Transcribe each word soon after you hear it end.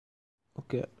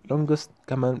Okay, longest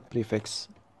common prefix.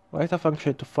 Write a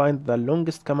function to find the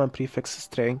longest common prefix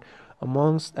string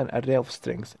amongst an array of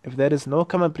strings. If there is no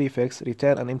common prefix,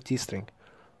 return an empty string.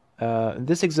 In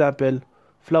this example,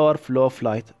 flower, flow,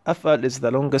 flight. FL is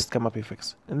the longest common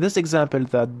prefix. In this example,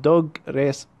 the dog,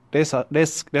 race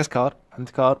car,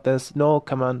 and car, there's no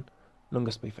common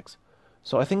longest prefix.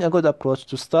 So I think a good approach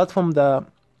to start from the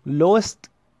lowest,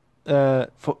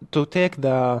 to take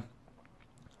the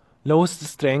lowest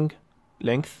string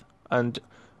length and,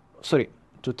 sorry,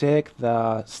 to take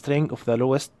the string of the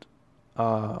lowest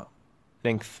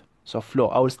length. So flow,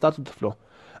 I will start with the flow.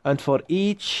 And for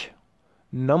each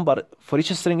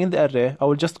string in the array, I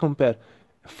will just compare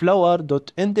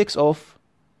flower.index of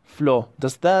flow.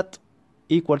 Does that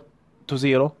equal to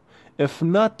 0? If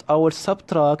not, I will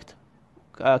subtract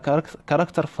a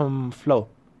character from flow.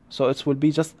 So it will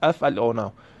be just FLO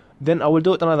now. Then I will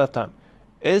do it another time.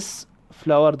 Is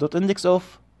flower.index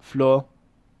of flow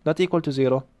not equal to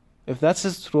 0? If that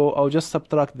is true, I'll just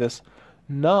subtract this.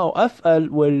 Now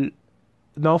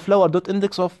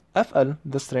flower.index of FL,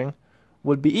 the string,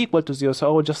 will be equal to 0, so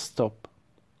I will just stop.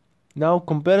 Now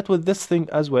compare it with this thing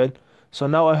as well. So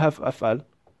now I have FL.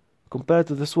 Compared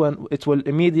to this one, it will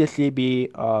immediately be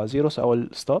 0, so I will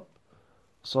stop.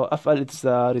 So FL is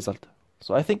the result.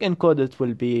 So I think in code it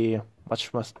will be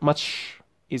much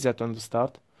easier to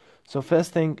understand. So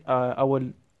first thing, I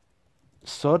will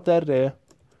sort the array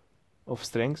of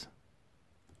strings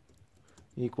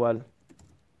equal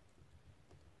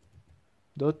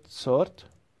dot sort.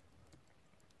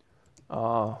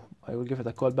 I will give it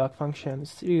a callback function.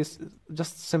 It's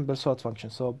just simple sort function.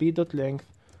 So b dot length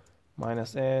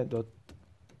minus a dot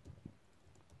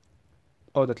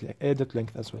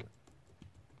length as well.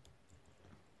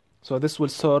 So this will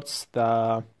sort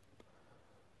the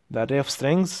array of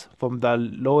strings from the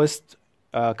lowest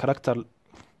character.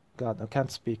 God, I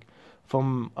can't speak.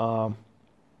 From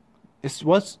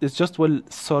it just will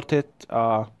sort it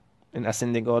in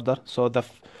ascending order. So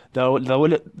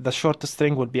the shortest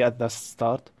string will be at the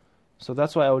start. So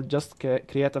that's why I will just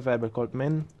create a variable called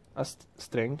min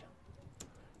string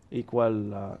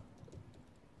equal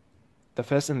the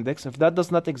first index. If that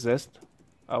does not exist,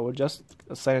 I will just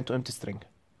assign it to empty string.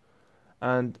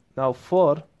 And now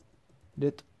for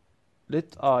let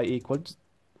I equals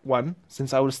 1,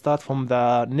 since I will start from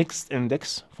the next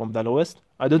index, from the lowest.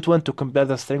 I don't want to compare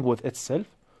the string with itself.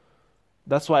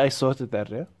 That's why I sorted the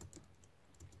array.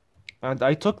 And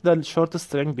I took the shortest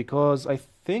string because I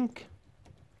think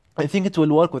it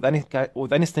will work with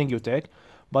any string you take,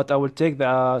 but I will take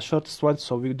the shortest one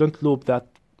so we don't loop that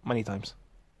many times.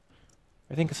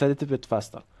 I think it's a little bit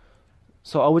faster.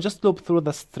 So I will just loop through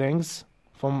the strings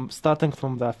starting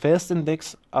from the first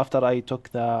index after I took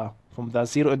from the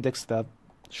 0 index the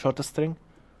shortest string.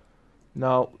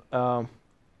 Now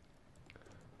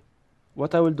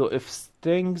what I will do, if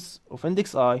strings of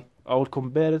index I will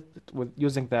compare it with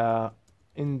using the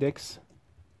index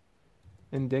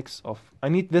of, I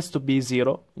need this to be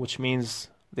 0, which means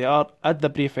they are at the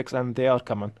prefix and they are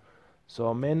common.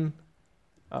 So min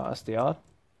str.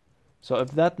 So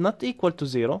if that not equal to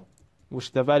 0,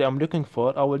 which the value I'm looking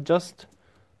for, I will just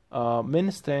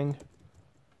min string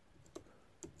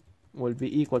will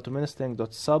be equal to min string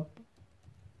dot sub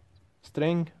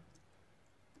string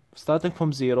starting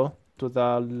from 0 to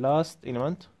the last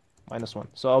element -1.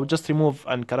 So I'll just remove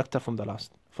an character from the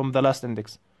last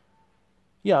index.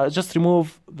 Yeah, just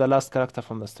remove the last character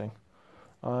from the string.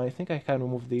 I think I can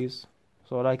remove these.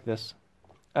 So like this.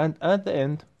 And at the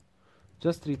end,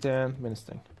 just return min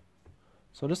string.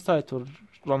 So let's try to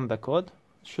run the code.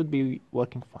 It should be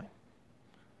working fine.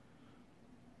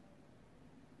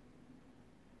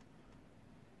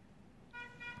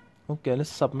 Okay, let's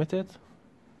submit it.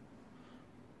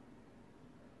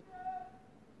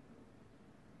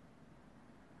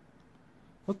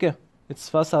 Okay, it's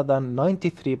faster than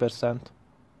 93%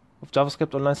 of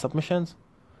JavaScript online submissions,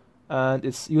 and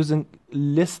it's using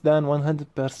less than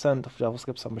 100% of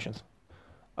JavaScript submissions.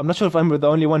 I'm not sure if I'm the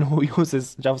only one who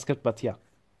uses JavaScript, but yeah,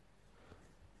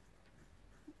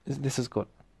 this is good.